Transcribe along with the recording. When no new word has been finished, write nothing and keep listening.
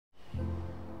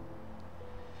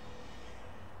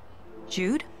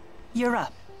Jude, you're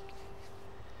up.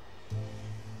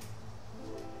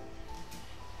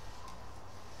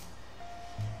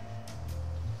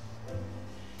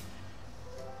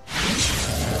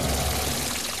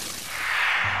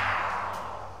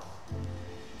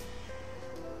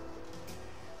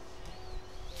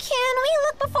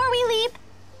 Before we leap?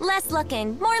 Less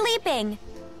looking, more leaping.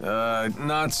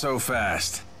 Not so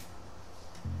fast.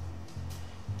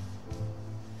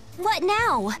 What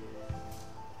now?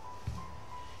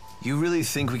 You really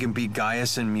think we can beat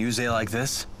Gaius and Muse like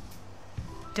this?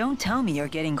 Don't tell me you're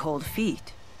getting cold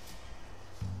feet.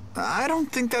 I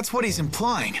don't think that's what he's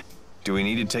implying. Do we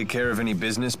need to take care of any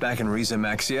business back in Rieze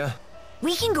Maxia?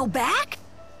 We can go back?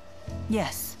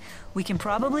 Yes. We can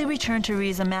probably return to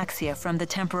Rieze Maxia from the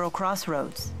temporal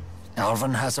crossroads.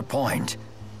 Alvin has a point.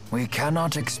 We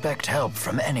cannot expect help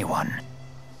from anyone.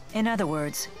 In other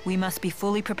words, we must be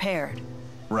fully prepared.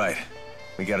 Right.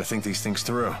 We gotta think these things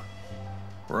through.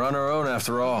 We're on our own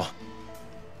after all.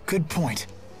 Good point.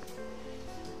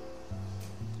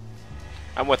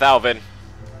 I'm with Alvin.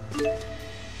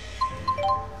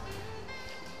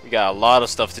 We got a lot of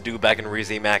stuff to do back in Rieze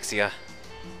Maxia.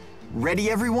 Ready,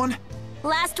 everyone?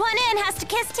 Last one in has to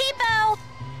kiss Tipo.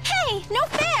 Hey, no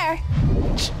fair.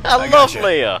 I love gotcha.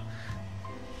 Leia.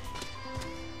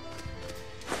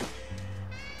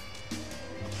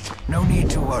 No need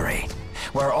to worry.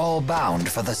 We're all bound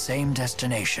for the same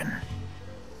destination.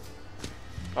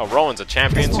 Oh, Rowan's a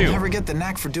champion Guess we'll too. never get the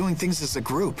knack for doing things as a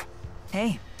group.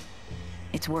 Hey,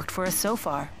 it's worked for us so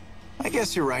far. I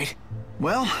guess you're right.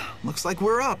 Well, looks like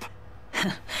we're up.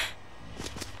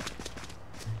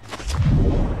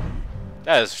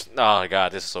 That is, oh my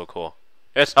god, this is so cool.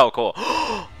 It's so cool.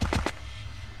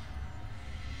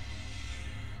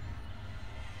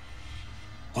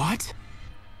 What?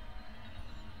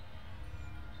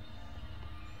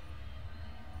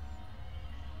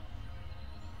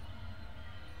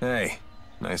 Hey,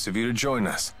 nice of you to join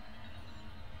us.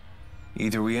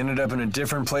 Either we ended up in a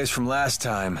different place from last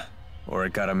time, or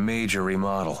it got a major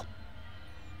remodel.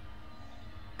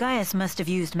 Gaius must have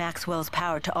used Maxwell's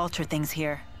power to alter things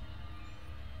here.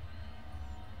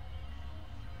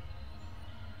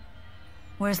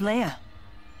 Where's Leia?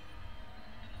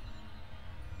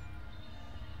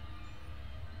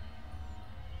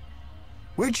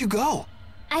 Where'd you go?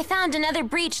 I found another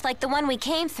breach like the one we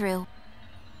came through.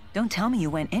 Don't tell me you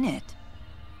went in it.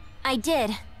 I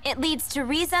did. It leads to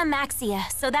Rieze Maxia,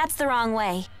 so that's the wrong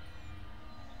way.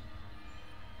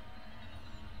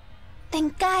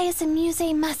 Then Gaius and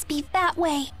Muse must be that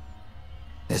way.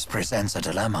 This presents a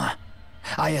dilemma.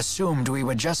 I assumed we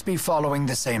would just be following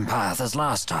the same path as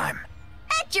last time.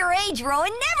 At your age,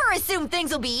 Rowan, never assume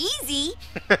things will be easy.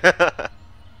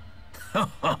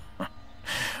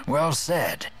 Well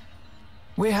said.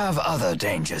 We have other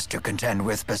dangers to contend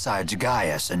with besides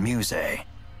Gaius and Muse.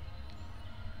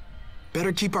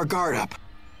 Better keep our guard up.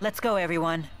 Let's go,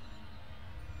 everyone.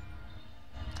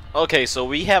 Okay, so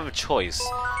we have a choice.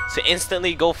 To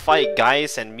instantly go fight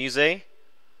Gaius and Muse,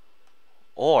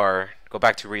 or go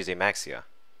back to Rieze Maxia.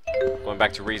 Going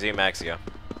back to Rieze Maxia.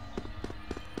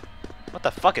 What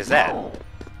the fuck is that?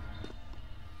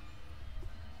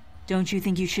 Don't you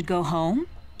think you should go home?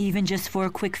 Even just for a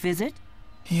quick visit?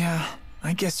 Yeah,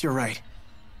 I guess you're right.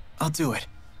 I'll do it.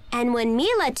 And when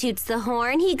Mila toots the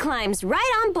horn, he climbs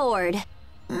right on board.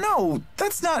 No,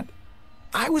 that's not...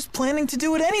 I was planning to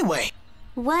do it anyway.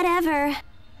 Whatever.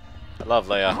 I love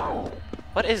Leia.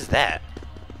 What is that?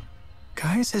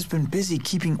 Gaius has been busy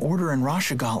keeping order in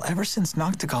Rashugal ever since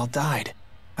Noctigal died.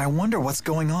 I wonder what's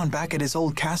going on back at his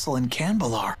old castle in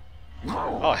Canbalar.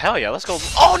 Oh hell yeah, let's go.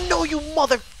 Oh no, you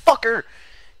motherfucker!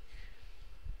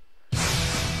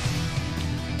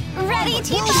 Ready,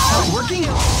 Tipo? Not working?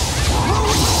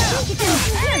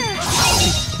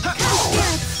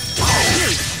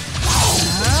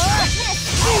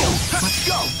 Let's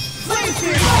go!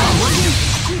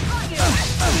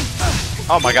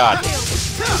 Oh my god.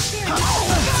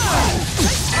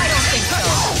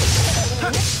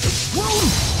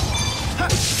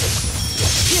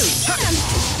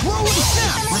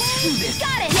 Let's do this.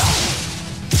 Got it!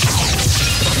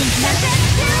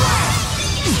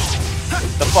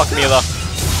 The fuck, Mila?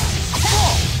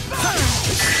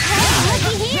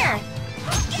 Looky here!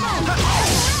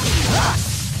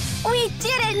 We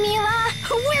did it, Mila!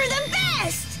 We're the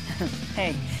best!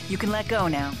 Hey, you can let go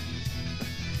now.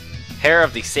 Hair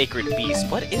of the Sacred Beast.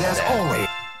 What is There's that? always...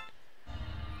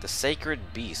 The Sacred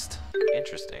Beast.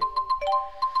 Interesting.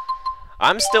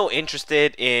 I'm still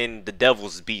interested in the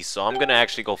Devil's Beast, so I'm gonna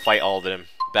actually go fight all of them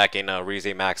back in Rieze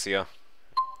Maxia.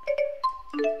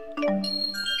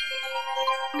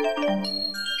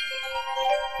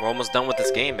 We're almost done with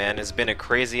this game, man. It's been a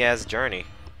crazy-ass journey.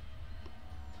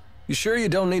 You sure you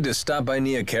don't need to stop by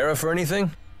Niakara for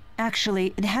anything?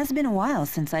 Actually, it has been a while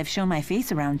since I've shown my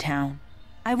face around town.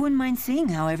 I wouldn't mind seeing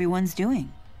how everyone's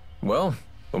doing. Well,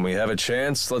 when we have a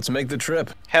chance, let's make the trip.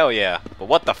 Hell yeah. But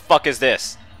what the fuck is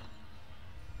this?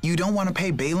 You don't want to pay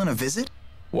Balin a visit?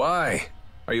 Why?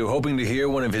 Are you hoping to hear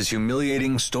one of his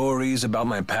humiliating stories about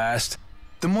my past?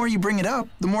 The more you bring it up,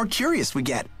 the more curious we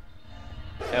get.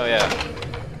 Hell yeah.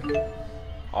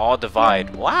 All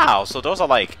divide. Wow, so those are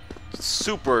like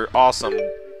super awesome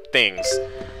things.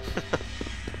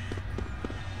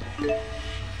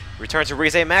 Return to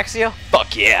Rieze Maxia?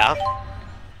 Fuck yeah!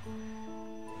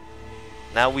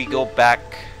 Now we go back.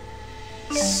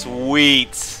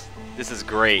 Sweet! This is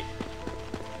great.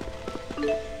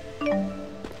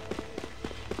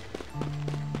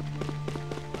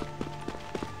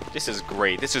 This is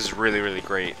great. This is really, really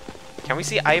great. Can we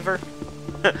see Ivor?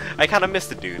 I kind of missed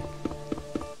the dude.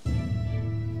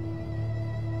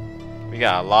 We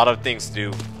got a lot of things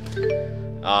to do.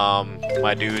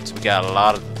 My dudes, we got a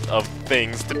lot of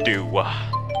things to do.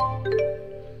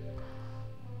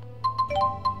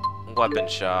 Weapon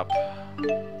shop.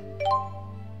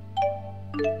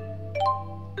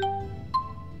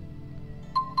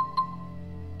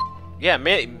 Yeah,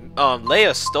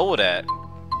 Leia stole that.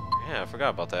 Yeah, I forgot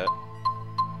about that.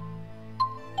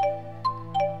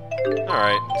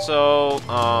 Alright, so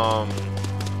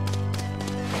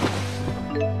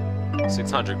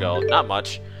 600 gold, not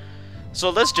much.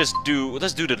 So let's do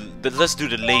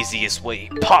the laziest way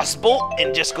possible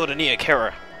and just go to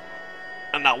Niakara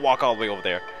and not walk all the way over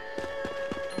there.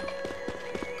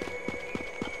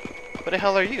 What the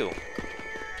hell are you?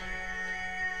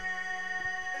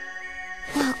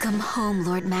 Welcome home,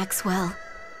 Lord Maxwell.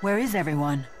 Where is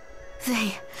everyone?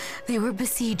 They were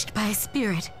besieged by a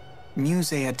spirit.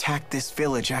 Muse attacked this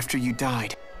village after you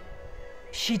died.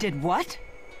 She did what?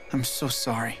 I'm so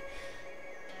sorry.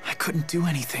 I couldn't do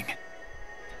anything.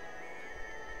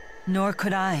 Nor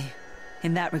could I.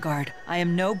 In that regard, I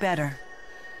am no better.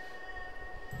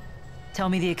 Tell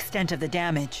me the extent of the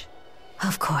damage.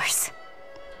 Of course.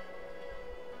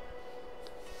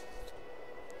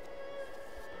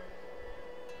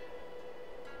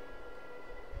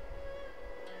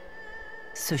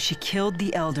 So she killed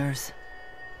the elders.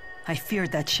 I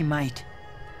feared that she might.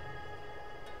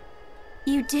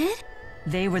 You did?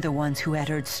 They were the ones who had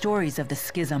heard stories of the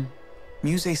schism.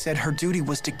 Muse said her duty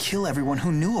was to kill everyone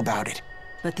who knew about it.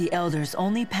 But the elders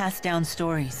only passed down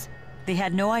stories. They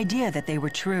had no idea that they were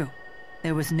true.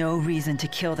 There was no reason to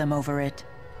kill them over it.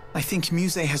 I think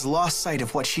Muse has lost sight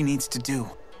of what she needs to do.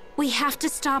 We have to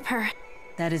stop her.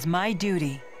 That is my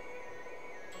duty.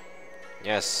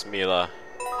 Yes, Mila.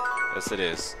 Yes, it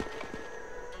is.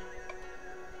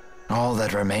 All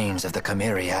that remains of the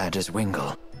Chimeriad is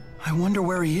Wingle. I wonder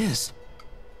where he is.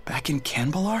 Back in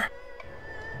Canbalar?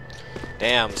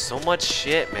 Damn, so much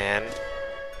shit, man.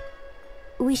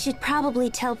 We should probably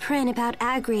tell Prin about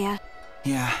Agria.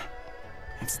 Yeah,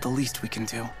 it's the least we can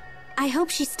do. I hope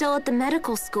she's still at the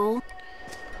medical school.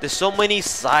 There's so many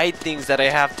side things that I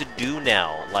have to do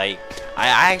now. Like, I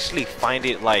actually find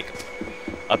it, like,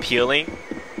 appealing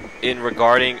in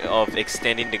regarding of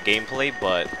extending the gameplay,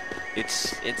 but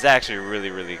it's actually really,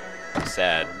 really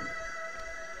sad.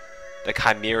 The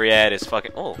Chimeriad is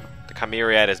fucking... Oh, the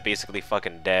Chimeriad is basically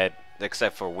fucking dead,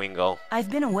 except for Wingo. I've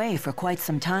been away for quite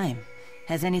some time.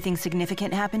 Has anything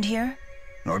significant happened here?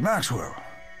 Lord Maxwell,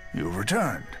 you've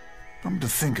returned. Come to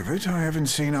think of it, I haven't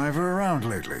seen Ivor around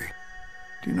lately.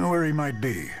 Do you know where he might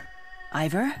be?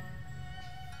 Ivor?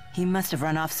 He must have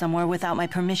run off somewhere without my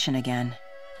permission again.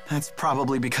 That's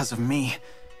probably because of me.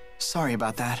 Sorry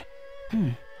about that.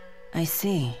 I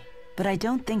see. But I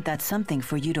don't think that's something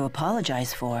for you to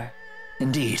apologize for.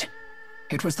 Indeed.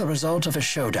 It was the result of a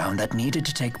showdown that needed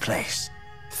to take place.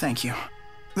 Thank you.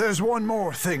 There's one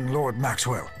more thing, Lord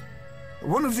Maxwell.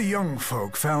 One of the young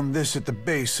folk found this at the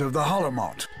base of the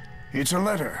Hollowmont. It's a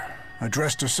letter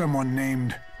addressed to someone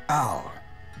named Al.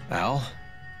 Al?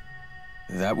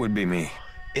 That would be me.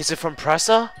 Is it from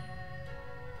Pressa?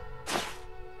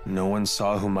 No one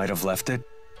saw who might have left it?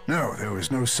 No, there was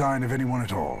no sign of anyone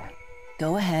at all.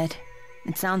 Go ahead.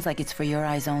 It sounds like it's for your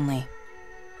eyes only.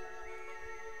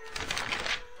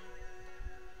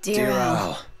 Dear Al,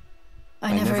 Al,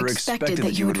 I never expected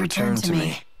that you would return to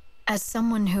me. As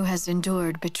someone who has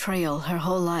endured betrayal her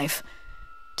whole life,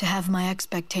 to have my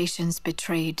expectations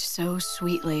betrayed so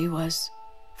sweetly was,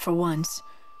 for once,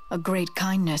 a great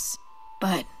kindness.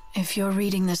 But if you're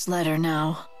reading this letter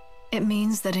now, it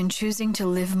means that in choosing to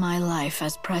live my life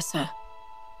as Pressa,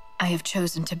 I have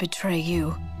chosen to betray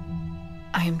you.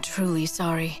 I am truly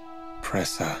sorry.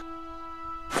 Pressa.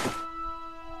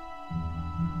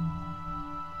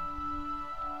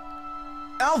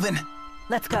 Alvin!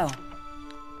 Let's go.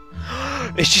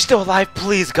 Is she still alive?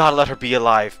 Please, God, let her be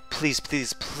alive. Please,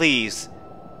 please, please.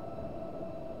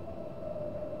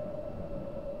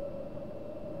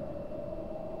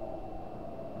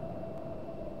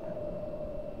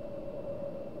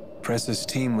 Pressa's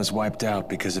team was wiped out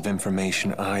because of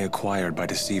information I acquired by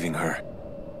deceiving her.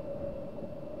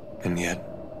 And yet,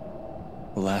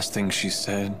 the last thing she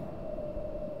said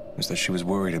was that she was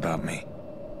worried about me.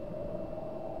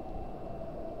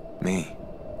 Me.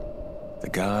 The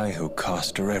guy who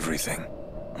cost her everything.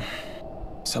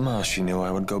 Somehow she knew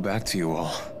I would go back to you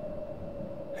all.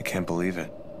 I can't believe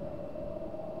it.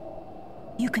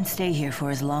 You can stay here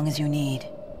for as long as you need.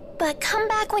 But come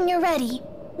back when you're ready.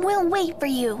 We'll wait for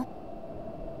you.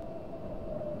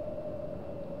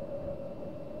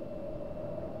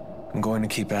 I'm going to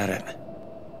keep at it.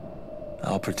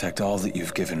 I'll protect all that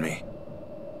you've given me.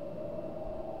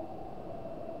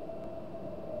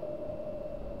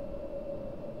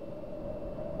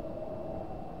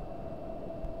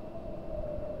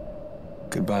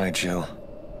 Goodbye, Jill.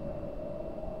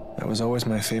 That was always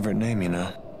my favorite name, you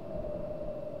know.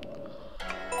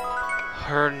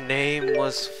 Her name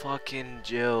was fucking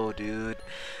Jill, dude.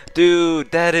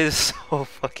 Dude, that is so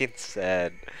fucking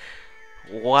sad.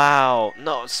 Wow.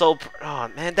 No, so... Oh,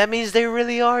 man, that means they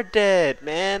really are dead,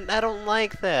 man. I don't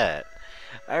like that.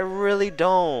 I really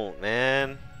don't,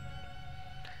 man.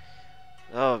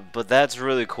 Oh, but that's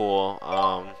really cool.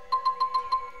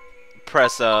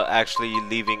 Pressa actually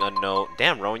leaving a note.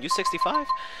 Damn, Rowan, you 65?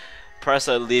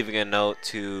 Pressa leaving a note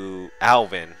to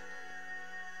Alvin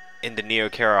in the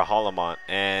Neokara Holomont,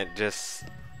 and just...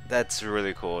 That's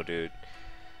really cool, dude.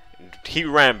 He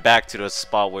ran back to the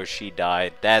spot where she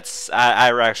died. That's...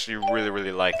 I actually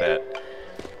really like that.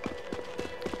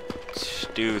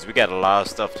 Dudes, we got a lot of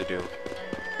stuff to do.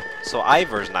 So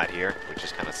Ivor's not here, which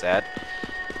is kind of sad.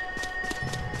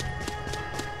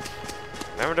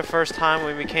 Remember the first time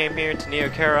when we came here to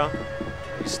Neokara?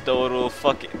 We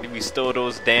stole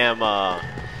those damn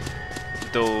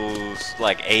those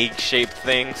like egg-shaped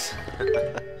things.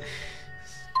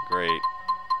 Great.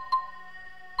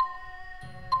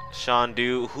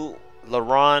 Shandu, who?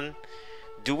 Laron,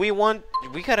 do we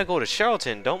gotta go to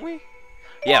Sheraton, don't we?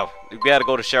 Yeah, we gotta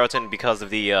go to Sheraton because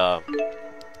of the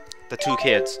two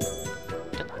kids.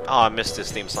 Oh, I missed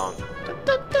this theme song.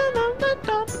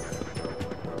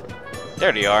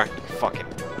 There they are. Fucking.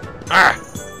 Arrgh!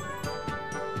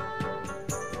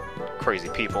 Crazy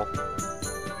people.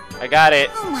 I got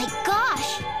it. Oh my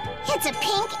gosh! It's a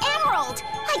pink emerald!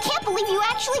 I can't believe you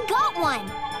actually got one!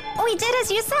 We did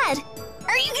as you said.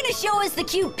 Are you gonna show us the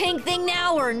cute pink thing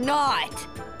now or not?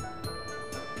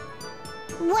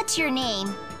 What's your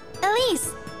name?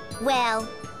 Elise. Well,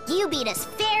 you beat us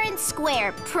fair and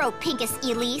square, Pro Pinkus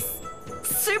Elise.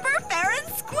 Super fair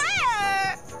and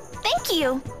square! Thank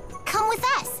you. Come with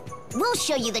us. We'll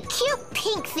show you the cute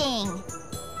pink thing.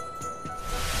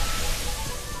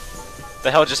 The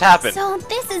hell just happened? So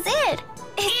this is it.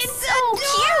 It's so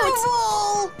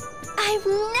adorable! cute. I've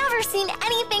never seen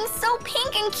anything so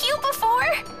pink and cute before.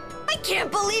 I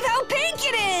can't believe how pink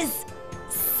it is.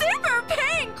 Super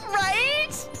pink, right?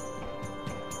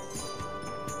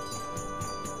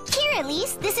 Here,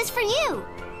 Elise, this is for you.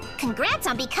 Congrats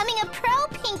on becoming a Pro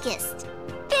Pinkist.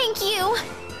 Thank you.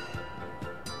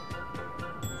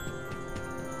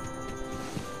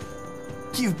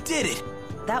 You did it!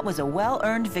 That was a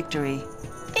well-earned victory.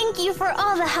 Thank you for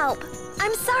all the help.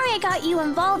 I'm sorry I got you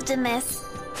involved in this.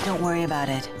 Don't worry about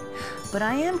it. But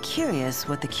I am curious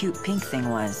what the cute pink thing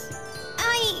was.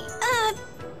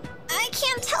 I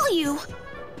can't tell you.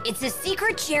 It's a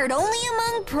secret shared only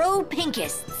among Pro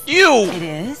Pinkists. You! It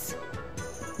is?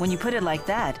 When you put it like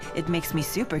that, it makes me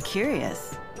super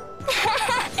curious.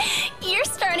 You're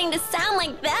starting to sound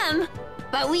like them.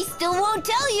 But we still won't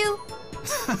tell you.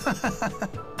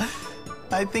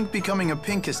 I think becoming a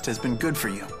pinkist has been good for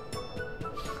you.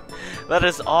 That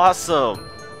is awesome.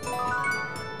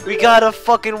 We got a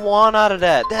fucking wand out of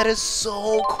that. That is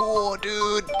so cool,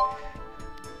 dude.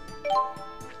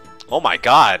 Oh my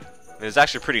god. It's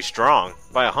actually pretty strong.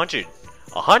 By 100.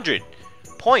 100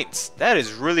 points. That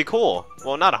is really cool.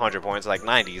 Well, not 100 points, like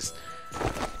 90s.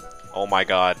 Oh my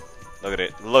god. Look at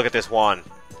it. Look at this wand.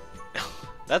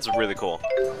 That's really cool.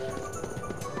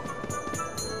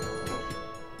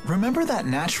 Remember that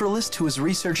naturalist who was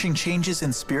researching changes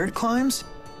in spirit climbs?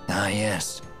 Ah,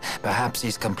 yes. Perhaps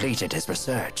he's completed his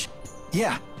research.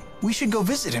 Yeah, we should go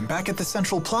visit him back at the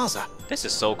Central Plaza. This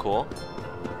is so cool.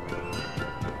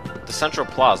 The Central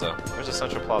Plaza. Where's the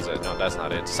Central Plaza? No, that's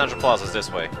not it. The Central Plaza is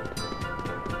this way.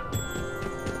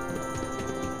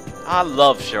 I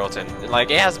love Sheraton.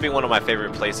 Like, it has to be one of my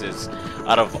favorite places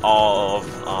out of all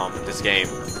of this game.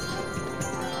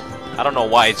 I don't know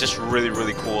why, it's just really,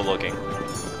 really cool looking.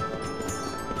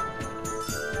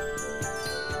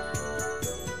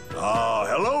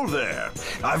 Hello there.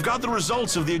 I've got the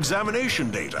results of the examination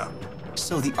data.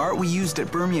 So the art we used at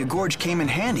Burmia Gorge came in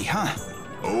handy, huh?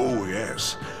 Oh,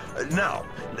 yes. Now,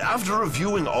 after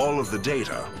reviewing all of the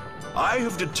data, I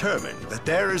have determined that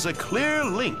there is a clear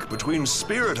link between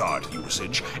spirit art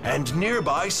usage and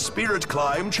nearby spirit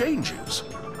climb changes.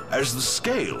 As the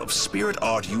scale of spirit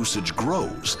art usage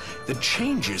grows, the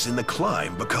changes in the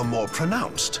climb become more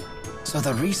pronounced. So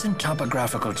the recent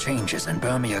topographical changes in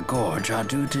Burmia Gorge are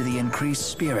due to the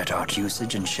increased spirit art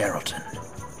usage in Sheraton.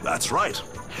 That's right.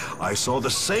 I saw the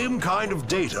same kind of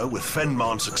data with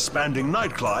Fenmont's expanding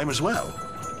night climb as well.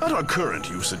 At our current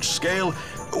usage scale,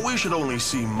 we should only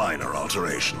see minor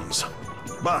alterations.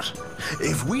 But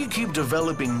if we keep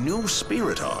developing new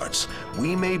spirit arts,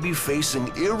 we may be facing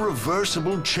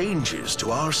irreversible changes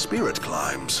to our spirit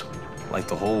climbs. Like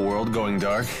the whole world going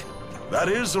dark? That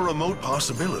is a remote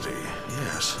possibility,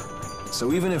 yes.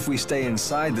 So even if we stay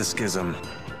inside the schism,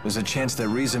 there's a chance that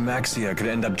Rieze Maxia could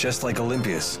end up just like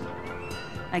Elympios.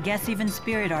 I guess even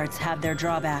spirit arts have their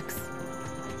drawbacks.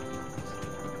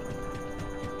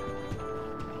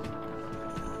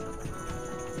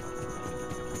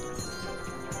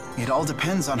 It all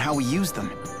depends on how we use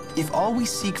them. If all we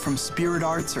seek from spirit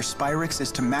arts or Spyrix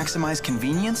is to maximize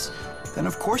convenience, then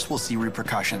of course we'll see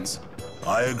repercussions.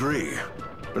 I agree.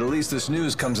 But at least this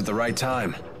news comes at the right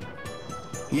time.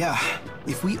 Yeah,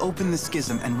 if we open the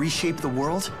schism and reshape the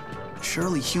world,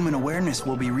 surely human awareness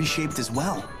will be reshaped as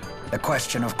well. The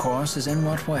question, of course, is in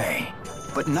what way?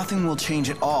 But nothing will change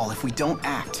at all if we don't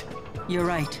act. You're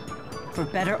right. For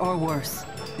better or worse,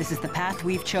 this is the path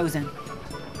we've chosen.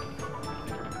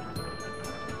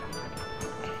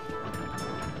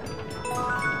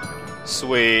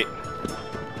 Sweet.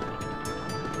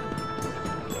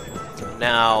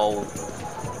 Now,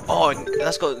 oh,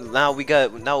 let's go. Now we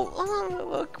got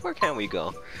where can we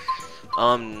go?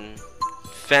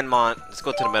 Fenmont. Let's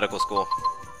go to the medical school.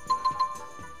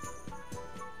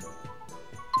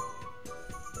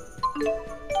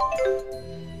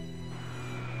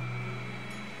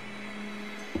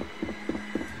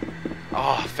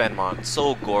 Oh, Fenmont,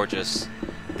 so gorgeous.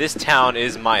 This town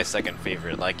is my second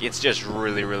favorite. Like, it's just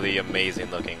really, really amazing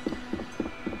looking.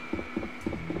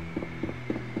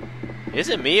 Is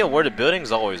it me or were the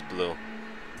buildings always blue?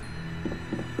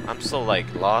 I'm so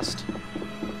like lost.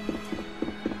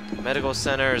 Medical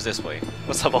center is this way.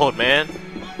 What's up, old man?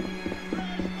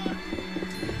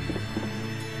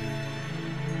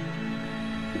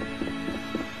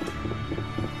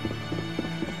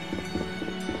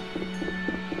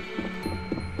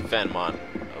 Fenmont.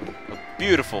 A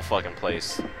beautiful fucking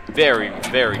place. Very,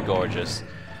 very gorgeous.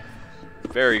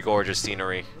 Very gorgeous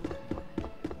scenery.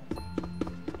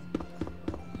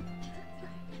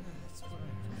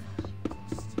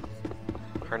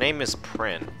 Her name is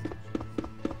Prin.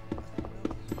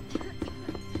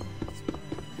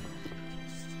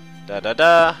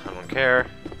 Da-da-da. I don't care.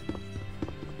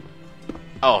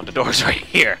 Oh, the door's right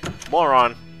here.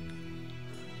 Moron.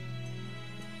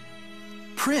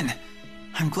 Prin,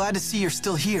 I'm glad to see you're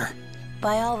still here.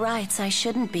 By all rights, I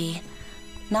shouldn't be.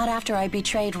 Not after I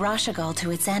betrayed Rashugal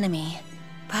to its enemy.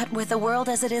 But with the world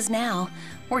as it is now,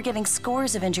 we're getting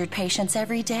scores of injured patients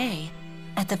every day.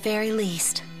 At the very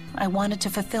least, I wanted to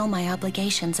fulfill my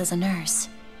obligations as a nurse.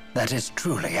 That is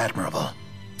truly admirable.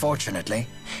 Fortunately,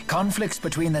 conflicts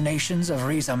between the nations of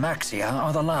Rieze Maxia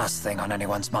are the last thing on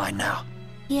anyone's mind now.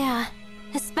 Yeah,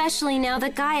 especially now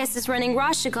that Gaius is running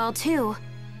Rashugal too.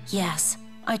 Yes,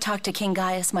 I talked to King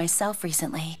Gaius myself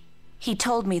recently. He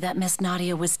told me that Miss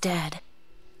Nadia was dead.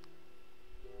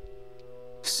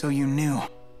 So you knew?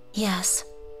 Yes.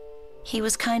 He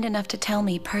was kind enough to tell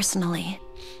me personally.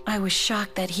 I was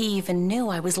shocked that he even knew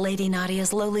I was Lady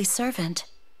Nadia's lowly servant.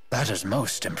 That is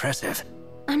most impressive.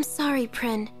 I'm sorry,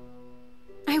 Prin.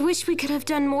 I wish we could have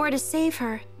done more to save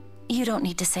her. You don't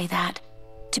need to say that.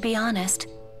 To be honest,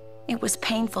 it was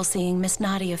painful seeing Miss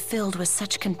Nadia filled with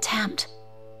such contempt.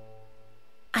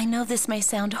 I know this may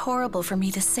sound horrible for me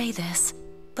to say this,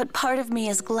 but part of me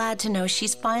is glad to know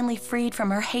she's finally freed from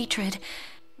her hatred,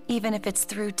 even if it's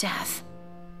through death.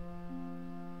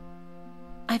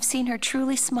 I've seen her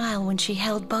truly smile when she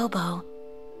held Bobo.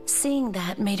 Seeing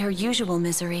that made her usual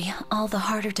misery all the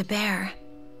harder to bear.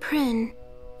 Prin.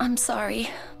 I'm sorry.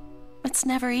 It's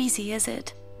never easy, is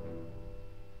it?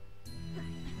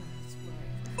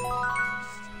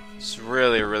 It's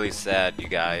really, really sad, you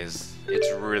guys.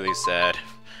 It's really sad.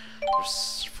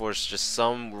 For just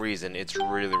some reason, it's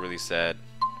really, really sad.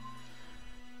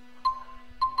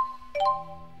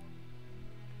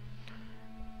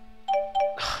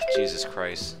 Jesus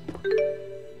Christ.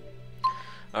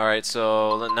 Alright,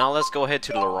 so now let's go ahead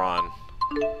to Laron.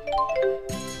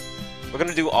 We're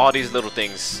gonna do all these little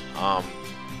things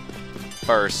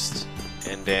first,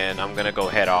 and then I'm gonna go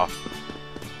head off.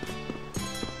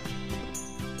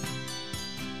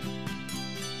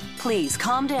 Please,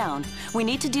 calm down. We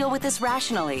need to deal with this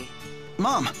rationally.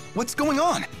 Mom, what's going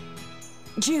on?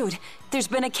 Jude, there's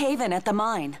been a cave-in at the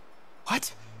mine.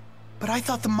 What? But I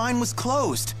thought the mine was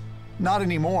closed. Not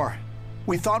anymore.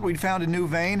 We thought we'd found a new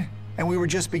vein, and we were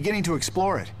just beginning to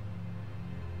explore it.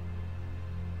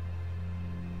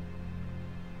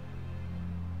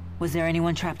 Was there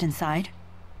anyone trapped inside?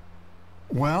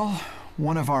 Well,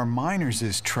 one of our miners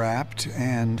is trapped,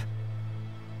 and...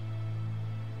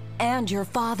 And your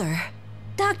father.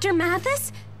 Dr.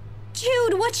 Mathis?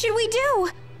 Jude, what should we do?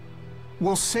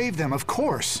 We'll save them, of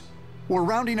course. We're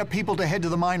rounding up people to head to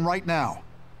the mine right now.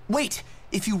 Wait!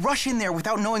 If you rush in there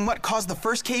without knowing what caused the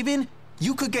first cave-in,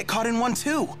 you could get caught in one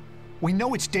too. We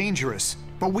know it's dangerous,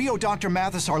 but we owe Dr.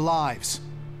 Mathis our lives.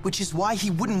 Which is why he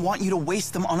wouldn't want you to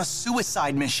waste them on a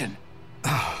suicide mission.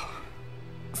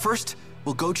 First,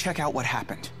 we'll go check out what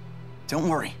happened. Don't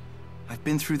worry, I've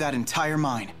been through that entire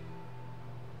mine.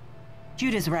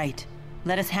 Jude is right.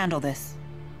 Let us handle this.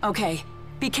 Okay,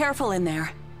 be careful in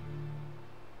there.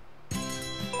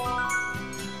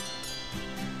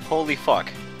 Holy fuck.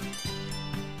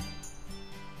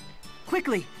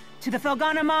 Quickly, to the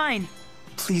Felgana mine!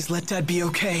 Please let Dad be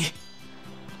okay.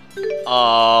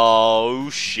 Oh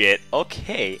shit.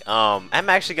 Okay. I'm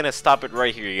actually gonna stop it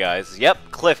right here, you guys.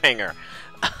 Yep, cliffhanger.